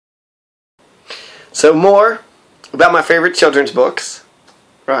So more about my favorite children's books,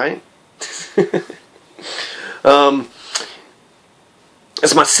 right? It's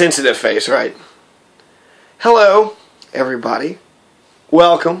my sensitive face, right? Hello, everybody.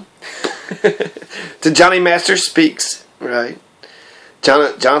 Welcome to Johnny Masters Speaks, right?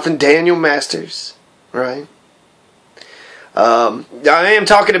 Jonathan Daniel Masters, right? I am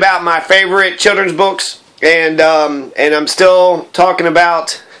talking about my favorite children's books, and I'm still talking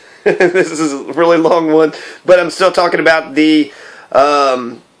about this is a really long one, but I'm still talking about the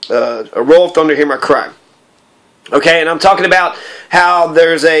A Roll of Thunder, Hear My Cry. Okay, and I'm talking about how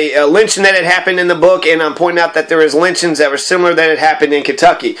there's a lynching that had happened in the book, and I'm pointing out that there was lynchings that were similar that had happened in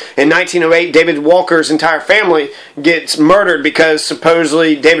Kentucky. In 1908, David Walker's entire family gets murdered because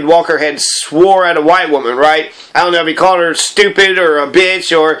supposedly David Walker had swore at a white woman, right? I don't know if he called her stupid or a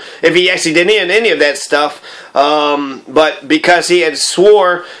bitch or if he actually did any of that stuff. But because he had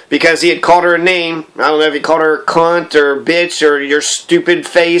swore, because he had called her a name, I don't know if he called her cunt or bitch or your stupid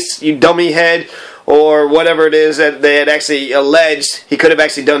face, you dummy head, or whatever it is that they had actually alleged, he could have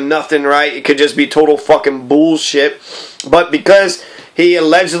actually done nothing, right? It could just be total fucking bullshit. But because he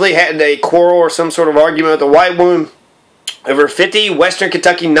allegedly had a quarrel or some sort of argument with a white woman, over 50 Western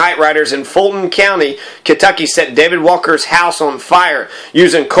Kentucky night riders in Fulton County, Kentucky, set David Walker's house on fire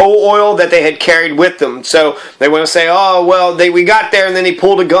using coal oil that they had carried with them. So they want to say, oh, well, we got there and then he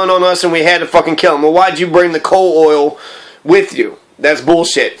pulled a gun on us and we had to fucking kill him. Well, why'd you bring the coal oil with you? That's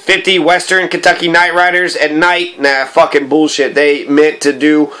bullshit. 50 Western Kentucky night riders at night? Nah, fucking bullshit. They meant to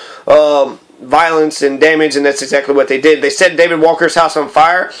do violence and damage, and that's exactly what they did. They set David Walker's house on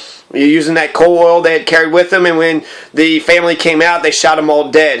fire using that coal oil they had carried with them, and when the family came out, they shot them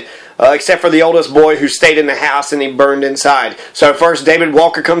all dead. Except for the oldest boy who stayed in the house and he burned inside. So first David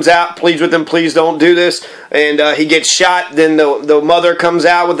Walker comes out, pleads with them, please don't do this, and he gets shot. Then the mother comes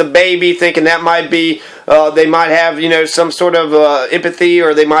out with the baby thinking that might be, they might have, some sort of empathy,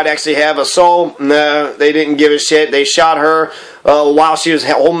 or they might actually have a soul. No, they didn't give a shit. They shot her while she was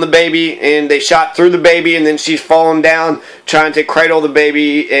holding the baby, and they shot through the baby, and then she's falling down trying to cradle the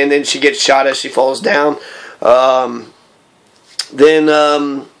baby, and then she gets shot as she falls down.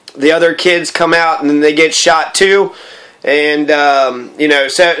 The other kids come out and then they get shot too. And,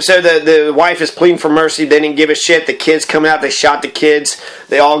 so the wife is pleading for mercy. They didn't give a shit. The kids come out. They shot the kids.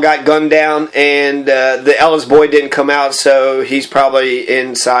 They all got gunned down. And the eldest boy didn't come out, so he's probably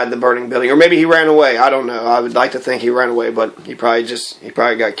inside the burning building. Or maybe he ran away. I don't know. I would like to think he ran away, but he probably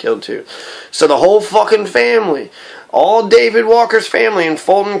got killed too. So the whole fucking family, all David Walker's family in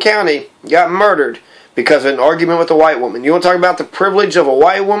Fulton County got murdered because of an argument with a white woman. You want to talk about the privilege of a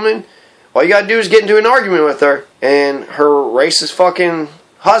white woman? All you got to do is get into an argument with her, and her racist fucking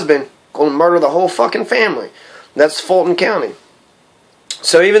husband going to murder the whole fucking family. That's Fulton County.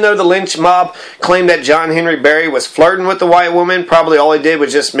 So even though the lynch mob claimed that John Henry Berry was flirting with the white woman, probably all he did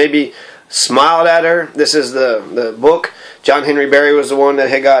was just maybe smiled at her. This is the book. John Henry Berry was the one that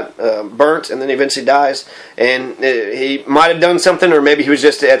had got burnt and then eventually dies. And he might have done something, or maybe he was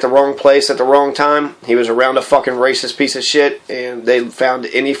just at the wrong place at the wrong time. He was around a fucking racist piece of shit, and they found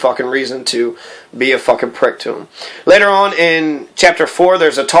any fucking reason to be a fucking prick to him. Later on in chapter 4,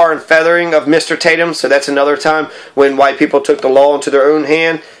 there's a tar and feathering of Mr. Tatum. So that's another time when white people took the law into their own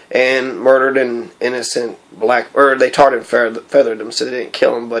hand and murdered an innocent black, or they tarred and feathered him, so they didn't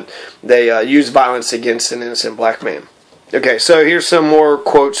kill him, but they used violence against an innocent black man. Okay, so here's some more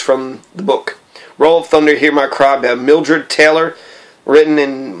quotes from the book. Roll of Thunder, Hear My Cry by Mildred Taylor, written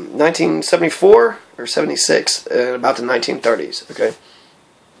in 1974 or 76, about the 1930s. Okay.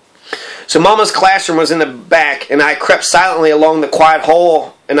 So Mama's classroom was in the back, and I crept silently along the quiet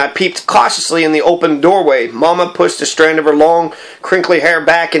hall, and I peeped cautiously in the open doorway. Mama pushed a strand of her long, crinkly hair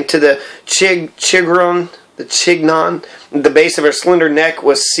back into the chignon. The base of her slender neck,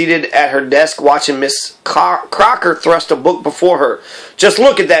 was seated at her desk watching Miss Crocker thrust a book before her. "Just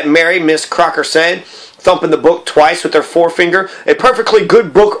look at that, Mary," Miss Crocker said, thumping the book twice with her forefinger. "A perfectly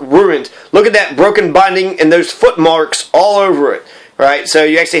good book ruined. Look at that broken binding and those footmarks all over it." Right, so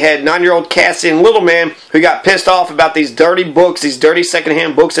you actually had 9-year-old Cassie and Little Man who got pissed off about these dirty books, these dirty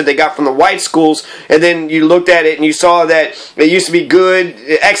secondhand books that they got from the white schools, and then you looked at it and you saw that it used to be good,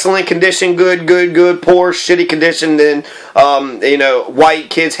 excellent condition, good, poor, shitty condition, then,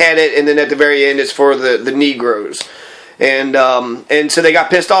 white kids had it, and then at the very end it's for the Negroes. And so they got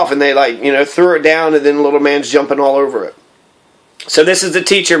pissed off and they threw it down, and then Little Man's jumping all over it. So this is the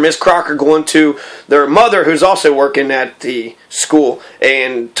teacher, Miss Crocker, going to their mother, who's also working at the school,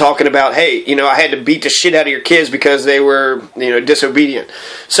 and talking about, hey, I had to beat the shit out of your kids because they were, disobedient.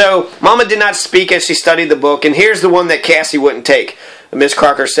 So Mama did not speak as she studied the book, and here's the one that Cassie wouldn't take. Miss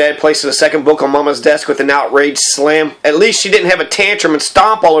Crocker said, placing the second book on Mama's desk with an outraged slam. At least she didn't have a tantrum and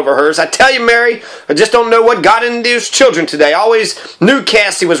stomp all over hers. I tell you, Mary, I just don't know what got into these children today. I always knew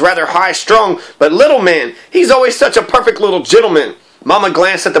Cassie was rather high-strung, but little man, he's always such a perfect little gentleman. Mama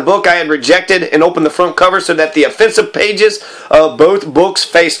glanced at the book I had rejected and opened the front cover so that the offensive pages of both books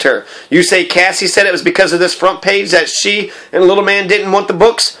faced her. You say Cassie said it was because of this front page that she and little man didn't want the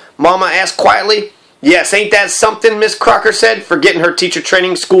books? Mama asked quietly. Yes, ain't that something, Miss Crocker said, forgetting her teacher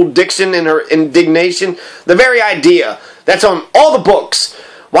training school diction in her indignation. The very idea. That's on all the books.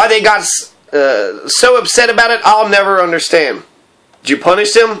 Why they got so upset about it, I'll never understand. Did you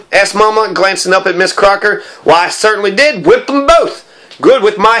punish them? Asked Mama, glancing up at Miss Crocker. Why, I certainly did. Whipped them both. Good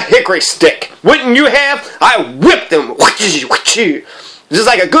with my hickory stick. Wouldn't you have? I whipped them. Just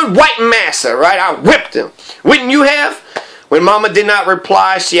like a good white massa, right? I whipped them. Wouldn't you have? When Mama did not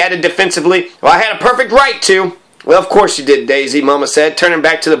reply, she added defensively, well, I had a perfect right to. Well, of course you did, Daisy, Mama said, turning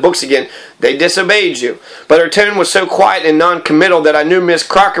back to the books again. They disobeyed you. But her tone was so quiet and non-committal that I knew Miss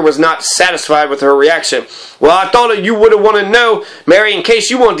Crocker was not satisfied with her reaction. Well, I thought you would have wanted to know, Mary, in case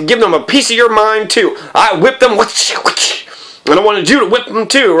you wanted to give them a piece of your mind, too. I whipped them, and I wanted you to whip them,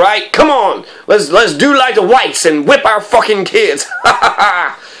 too, right? Come on, let's do like the whites and whip our fucking kids. Ha ha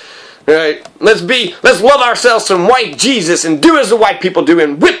ha. Right, let's love ourselves some white Jesus and do as the white people do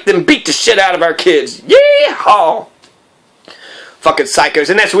and whip them, beat the shit out of our kids. Yeehaw! Fucking psychos,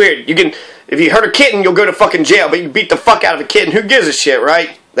 and that's weird. If you hurt a kitten, you'll go to fucking jail, but you beat the fuck out of a kitten. Who gives a shit,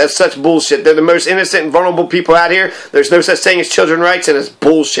 right? That's such bullshit. They're the most innocent and vulnerable people out here. There's no such thing as children's rights, and it's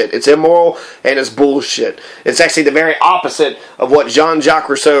bullshit. It's immoral, and it's bullshit. It's actually the very opposite of what Jean-Jacques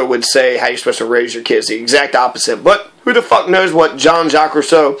Rousseau would say how you're supposed to raise your kids. The exact opposite. But who the fuck knows what Jean-Jacques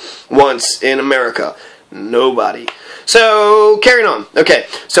Rousseau wants in America? Nobody. So, carrying on. Okay,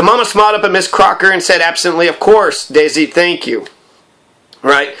 so Mama smiled up at Miss Crocker and said absently, of course, Daisy, thank you.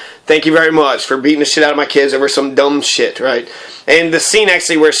 Right? Thank you very much for beating the shit out of my kids over some dumb shit, right? And the scene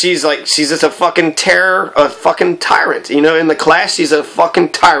actually where she's just a fucking terror, a fucking tyrant. You know, in the class, she's a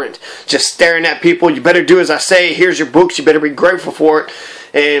fucking tyrant. Just staring at people. You better do as I say. Here's your books. You better be grateful for it.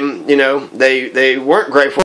 And, you know, they weren't grateful.